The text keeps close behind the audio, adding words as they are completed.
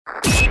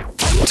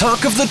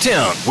Talk of the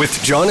Town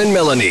with John and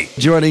Melanie.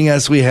 Joining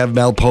us, we have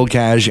Mel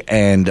Pockaj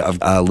and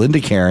Linda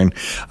Caron.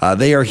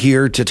 They are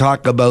here to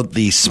talk about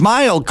the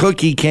Smile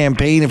Cookie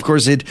campaign. Of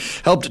course, it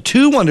helped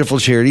two wonderful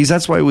charities.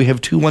 That's why we have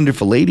two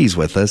wonderful ladies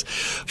with us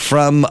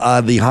from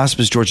the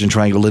Hospice Georgian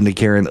Triangle, Linda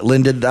Caron.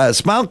 Linda,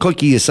 Smile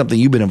Cookie is something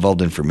you've been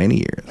involved in for many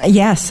years.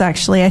 Yes,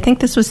 actually. I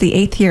think this was the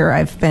 8th year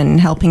I've been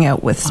helping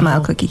out with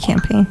Smile Cookie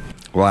campaign.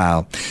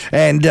 Wow.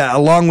 And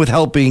along with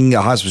helping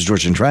Hospice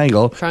Georgian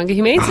Triangle. Triangle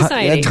Humane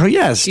Society.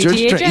 Yes.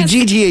 GTHS.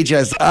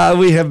 GTHS.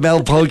 We have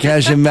Mel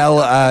Pockaj. And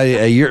Mel,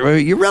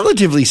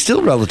 you're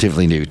still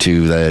relatively new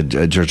to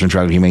the Georgian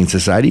Triangle Humane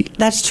Society.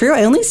 That's true.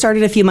 I only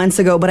started a few months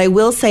ago, but I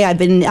will say I've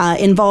been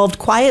involved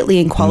quietly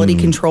in quality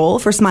control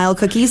for Smile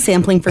Cookies,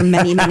 sampling for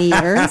many, many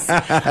years.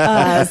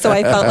 So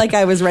I felt like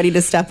I was ready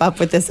to step up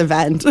with this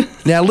event.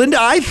 Now, Linda,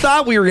 I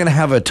thought we were going to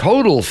have a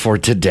total for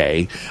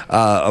today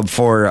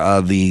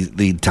for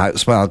the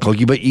Smile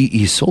Cookie, but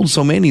you sold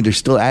so many, they're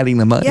still adding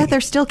the money. Yeah,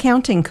 they're still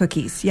counting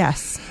cookies,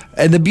 yes.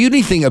 And the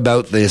beauty thing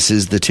about this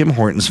is the Tim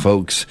Hortons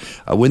folks,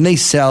 when they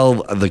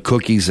sell the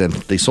cookies, and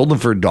they sold them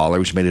for $1,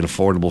 which made it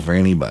affordable for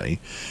anybody,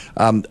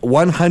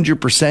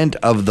 100%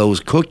 of those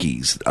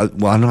cookies,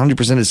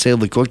 100% of sale of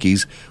the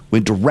cookies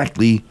went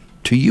directly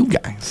to you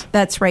guys.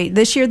 That's right.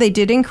 This year they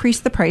did increase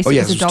the price. Oh,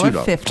 yes, it was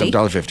 $1.50.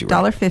 $1.50,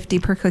 right. $1.50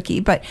 per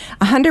cookie, but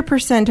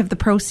 100% of the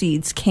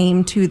proceeds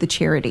came to the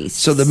charities.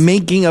 So the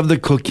making of the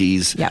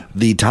cookies,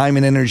 the time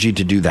and energy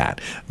to do that,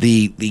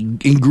 the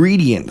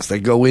ingredients that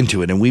go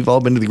into it, and we've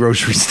all been to the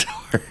grocery store.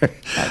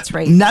 That's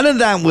right. None of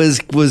that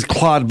was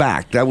clawed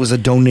back. That was a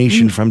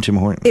donation from Tim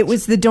Hortons. It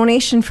was the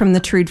donation from the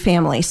Trude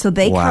family. So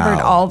they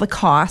covered all the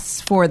costs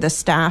for the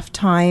staff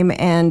time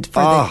and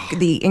for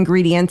the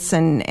ingredients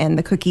and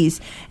the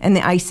cookies and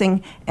the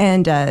icing,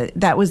 and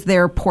that was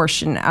their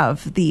portion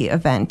of the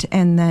event.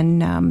 And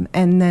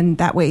then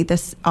that way,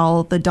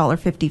 all the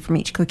 $1.50 from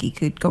each cookie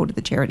could go to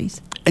the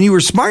charities. And you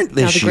were smart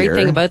this year. Now, the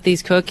great thing about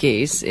these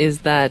cookies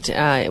is that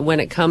when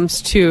it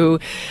comes to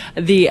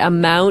the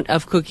amount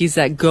of cookies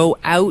that go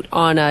out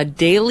on a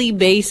daily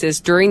basis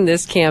during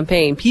this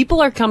campaign,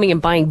 people are coming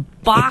and buying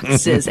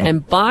boxes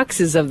and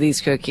boxes of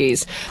these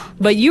cookies.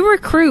 But you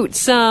recruit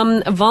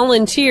some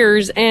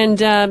volunteers and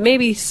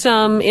maybe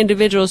some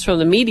individuals from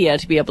the media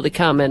to be able to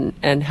come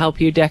and help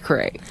you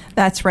decorate.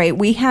 That's right.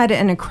 We had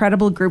an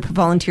incredible group of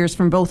volunteers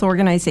from both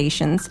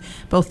organizations,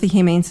 both the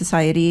Humane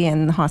Society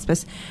and the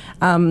Hospice.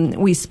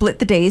 We split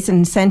the days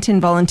and sent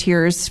in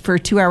volunteers for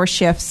 2-hour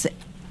shifts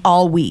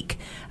all week.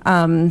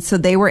 So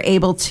they were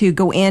able to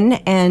go in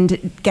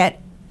and get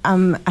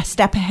a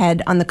step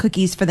ahead on the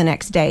cookies for the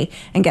next day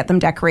and get them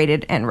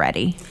decorated and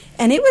ready.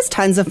 And it was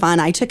tons of fun.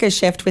 I took a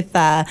shift with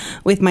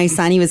my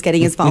son. He was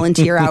getting his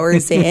volunteer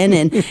hours in,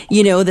 and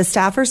the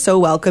staff are so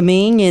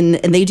welcoming, and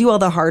they do all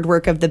the hard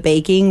work of the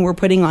baking. We're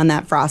putting on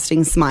that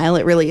frosting smile.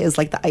 It really is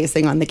like the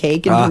icing on the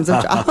cake in terms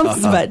of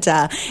jobs. But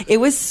it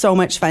was so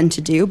much fun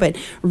to do. But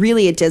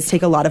really, it does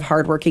take a lot of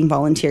hardworking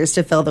volunteers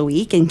to fill the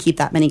week and keep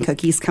that many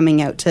cookies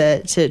coming out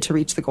to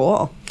reach the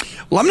goal.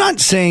 Well, I'm not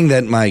saying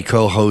that my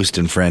co-host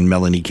and friend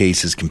Melanie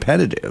Case is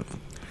competitive.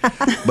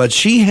 But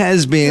she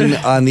has been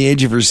on the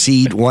edge of her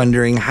seat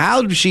wondering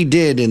how she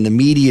did in the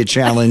media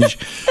challenge.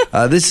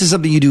 This is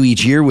something you do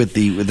each year with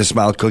the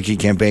Smile Cookie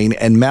campaign.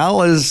 And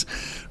Mel is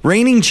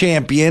reigning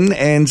champion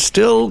and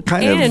still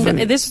kind of... And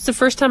this was the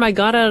first time I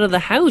got out of the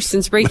house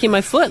since breaking my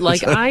foot.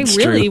 Like, I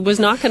really was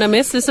not going to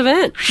miss this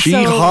event. She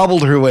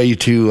hobbled her way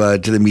to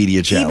the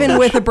media challenge. Even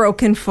with a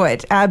broken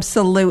foot,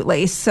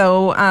 absolutely.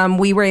 So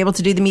we were able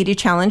to do the media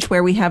challenge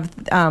where we have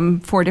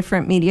 4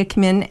 different media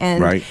come in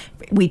and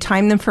we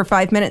time them for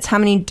 5 minutes, how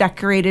many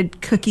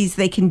decorated cookies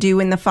they can do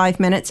in the 5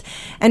 minutes.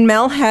 And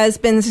Mel has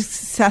been a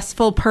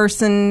successful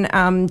person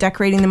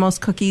decorating the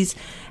most cookies.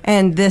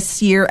 And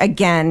this year,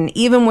 again,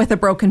 even with a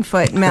broken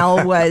foot,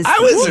 Mel was... I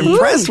was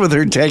impressed with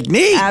her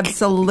technique.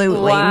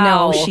 Absolutely.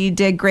 Wow. No, she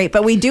did great.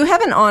 But we do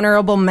have an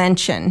honorable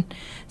mention.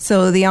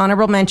 So the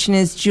honorable mention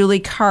is Julie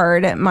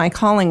Card at My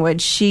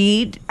Collingwood.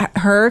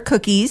 Her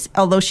cookies,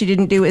 although she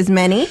didn't do as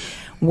many,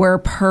 were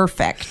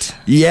perfect.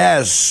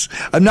 Yes.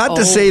 Not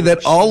to say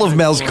that all of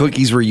Mel's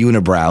cookies were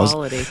unibrows.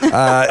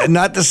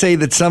 Not to say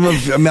that some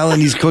of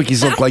Melanie's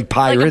cookies look like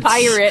pirates.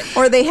 Like a pirate.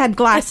 Or they had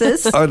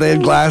glasses.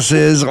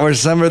 Or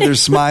some of their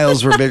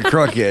smiles were a bit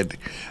crooked.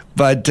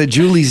 But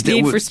Julie's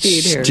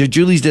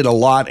did a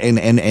lot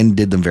and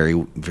did them very,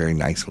 very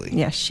nicely.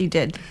 Yes, she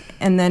did.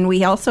 And then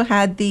we also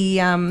had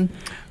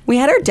we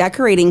had our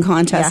decorating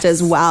contest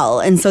as well.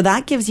 And so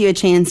that gives you a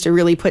chance to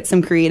really put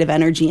some creative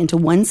energy into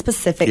one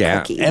specific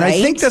cookie, and right?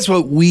 I think that's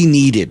what we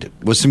needed,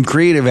 was some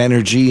creative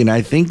energy. And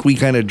I think we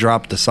kind of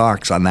dropped the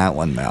socks on that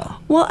one, Mel.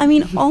 Well, I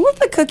mean, all of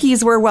the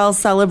cookies were well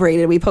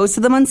celebrated. We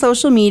posted them on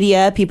social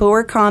media. People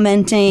were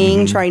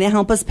commenting, trying to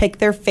help us pick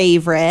their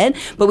favorite.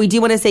 But we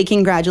do want to say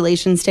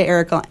congratulations to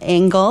Erica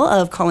Engel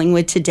of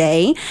Collingwood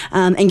today,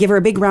 and give her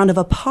a big round of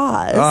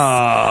applause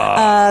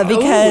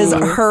because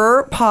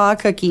her paw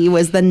cookie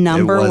was the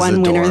number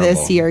one winner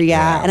this year.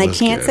 Yeah, and I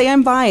can't say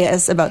I'm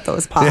biased about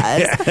those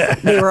paws.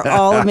 They were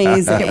all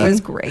amazing. It was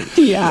great.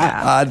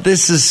 Yeah.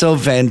 This is so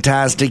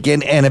fantastic,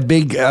 and a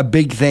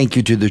big thank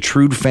you to the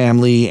Trude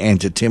family and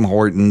to Tim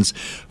Hortons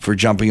for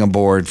jumping on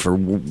board for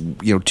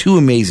two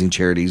amazing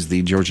charities,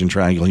 the Georgian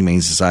Triangle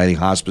Humane Society,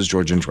 Hospice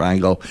Georgian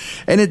Triangle,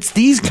 and it's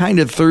these kind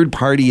of third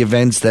party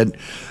events that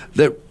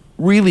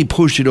really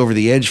push it over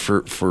the edge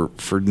for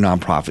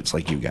nonprofits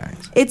like you guys.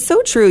 It's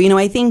so true.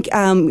 I think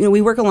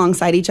we work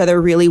alongside each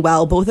other really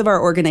well. Both of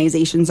our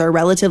organizations are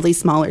relatively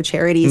smaller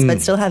charities,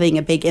 but still having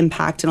a big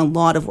impact and a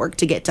lot of work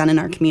to get done in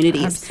our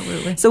communities.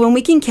 Absolutely. So when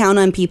we can count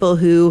on people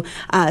who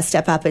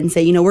step up and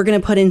say, we're going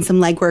to put in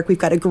some legwork, we've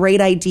got a great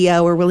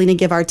idea, we're willing to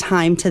give our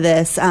time to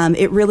this,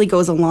 it really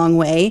goes a long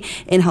way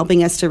in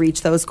helping us to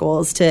reach those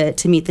goals to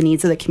meet the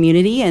needs of the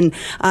community. And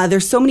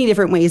there's so many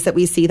different ways that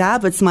we see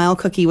that, but Smile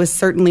Cookie was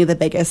certainly the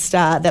biggest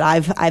that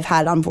I've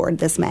had on board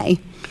this May.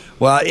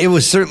 Well, it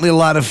was certainly a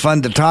lot of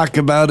fun to talk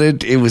about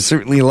it. It was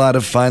certainly a lot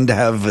of fun to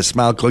have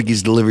Smile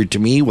Cookies delivered to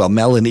me while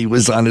Melanie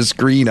was on a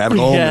screen at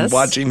home and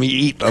watching me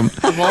eat them.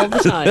 Of all the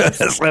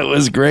times. That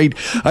was great.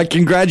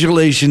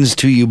 Congratulations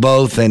to you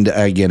both. And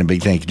again, a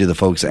big thank you to the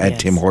folks at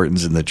Tim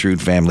Hortons and the Trude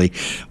family.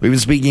 We've been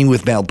speaking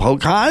with Mel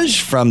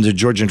Pockaj from the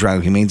Georgian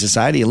Triangle Humane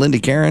Society and Linda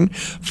Caron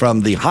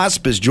from the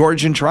Hospice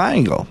Georgian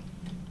Triangle.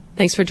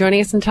 Thanks for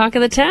joining us in Talk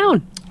of the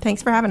Town.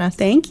 Thanks for having us.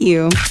 Thank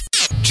you.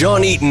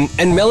 John Eaton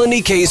and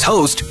Melanie Kay's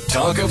host,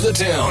 Talk of the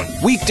Town,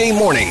 weekday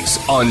mornings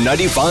on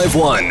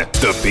 95.1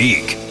 The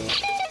Peak.